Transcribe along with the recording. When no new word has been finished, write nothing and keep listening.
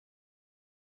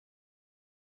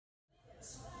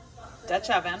Dutch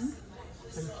oven.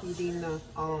 I'm heating a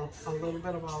little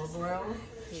bit of olive oil.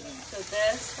 So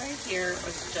this right here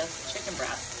was just chicken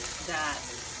breast that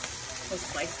was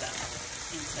sliced up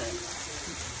into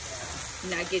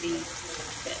nuggety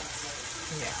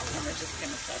bits. Yeah. And we're just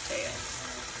gonna saute it.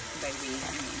 By we,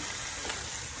 I mean.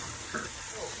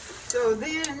 So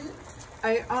then,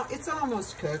 it's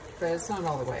almost cooked, but it's not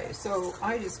all the way. So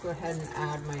I just go ahead and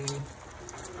add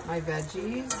my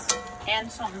veggies.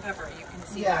 And salt and pepper, you can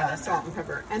see that. Yeah, salt and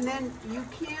pepper. And then you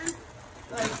can,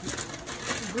 like,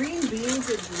 green beans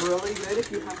is really good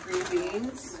if you have green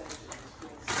beans.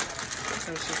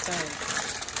 So she said.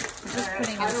 I'm just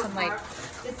putting in some, like...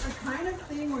 It's the kind of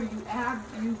thing where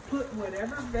you put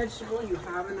whatever vegetable you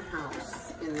have in the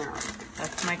house in there.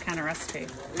 That's my kind of recipe.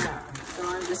 Yeah. So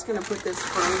I'm just going to put this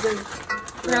frozen.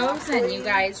 Frozen, you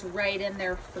guys, right in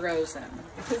there, frozen.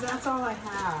 Because that's all I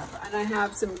have. And I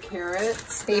have some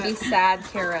carrots. Baby sad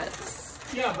carrots.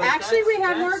 Yeah, but actually, we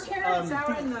have more carrots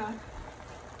out in the...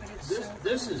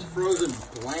 This is frozen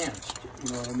blanched,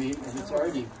 you know what I mean? And it's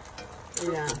already...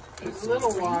 Yeah, there's a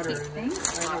little water in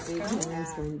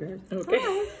it.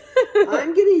 Okay.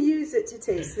 I'm gonna use it to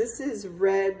taste. This is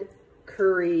red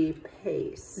curry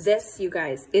paste. This, you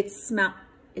guys, it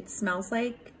smells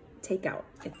like takeout.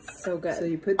 It's so good. So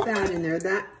you put that in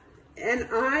there. And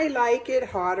I like it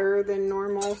hotter than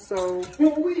normal. So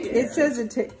it says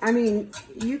I mean,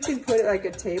 you can put it like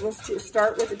a tablespoon.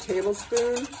 Start with a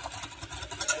tablespoon.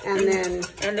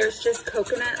 And there's just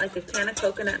coconut, like a can of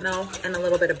coconut milk and a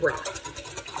little bit of broth.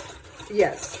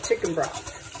 Yes, chicken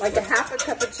broth. Like a half a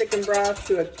cup of chicken broth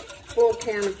to a full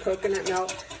can of coconut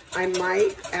milk. I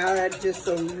might add just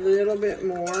a little bit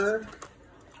more.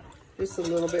 Just a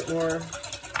little bit more.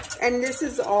 And this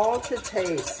is all to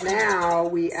taste. Now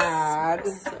we add...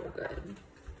 So good.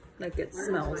 Like it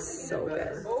smells so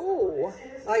good. Oh,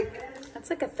 like... That's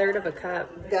like a third of a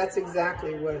cup. That's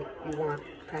exactly what you want.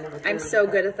 Kind of I'm so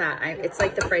good at that. It's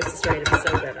like the Price is Right. I'm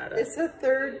so good at it. It's a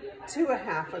third to a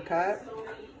half a cup.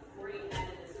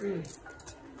 And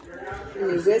you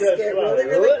whisk it really,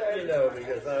 really. You know,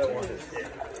 because I don't want to stick.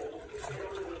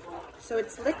 So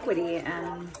it's liquidy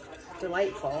and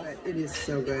delightful. It is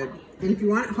so good. And if you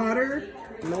want it hotter,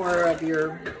 more of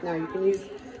your, now you can use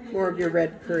more of your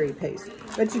red curry paste,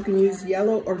 but you can use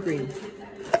yellow or green.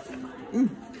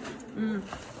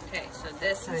 Okay, so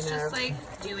this is just like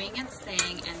doing its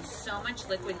thing, and so much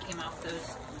liquid came off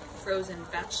those frozen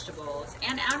vegetables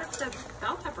and out of the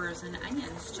bell peppers and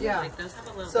onions too. Yeah. Like those have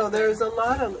a little. So liquid. there's a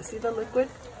lot of, see the liquid?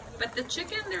 But the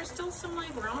chicken, there's still some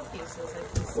like raw pieces. I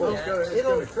can see Well, it.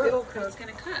 it'll cook. It's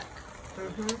gonna cook.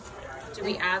 Do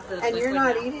we add the And liquid you're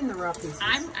not now? eating the raw pieces.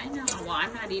 I know. Well,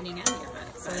 I'm not eating any of it.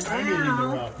 But I'm eating the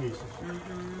raw pieces.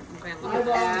 okay,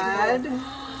 You add.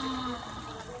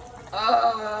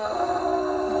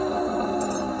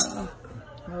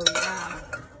 Oh yeah.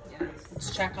 Yes. Let's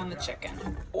check on the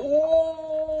chicken.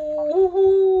 Oh,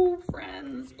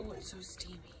 friends. Oh, it's so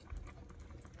steamy.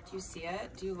 Do you see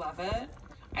it? Do you love it?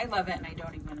 I love it, and I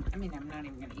don't even, I mean, I'm not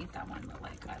even gonna eat that one, but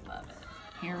like, I love it.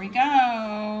 Here we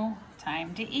go.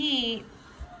 Time to eat.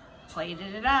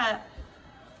 Plated it up.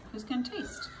 Who's gonna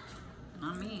taste?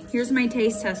 Not me. Here's my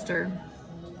taste tester.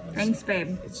 Thanks,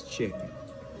 babe. It's chicken.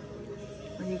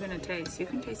 What are you gonna taste? You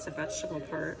can taste the vegetable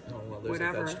part. Oh, well, there's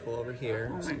whatever. a vegetable over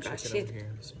here. Oh my gosh. Chicken over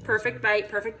here. Perfect bite,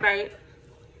 perfect bite.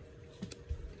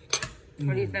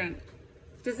 What do you think?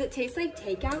 Does it taste like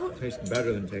takeout? Tastes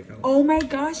better than takeout. Oh my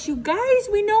gosh, you guys,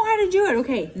 we know how to do it.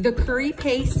 Okay, the curry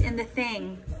paste in the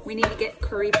thing. We need to get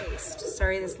curry paste.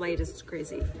 Sorry, this light is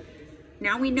crazy.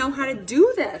 Now we know how to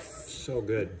do this. So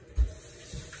good.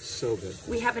 So good.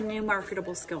 We have a new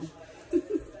marketable skill.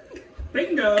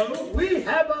 Bingo! We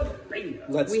have a bingo.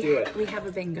 Let's do it. We have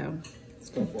a bingo. Let's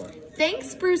go for it.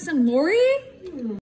 Thanks, Bruce and Lori.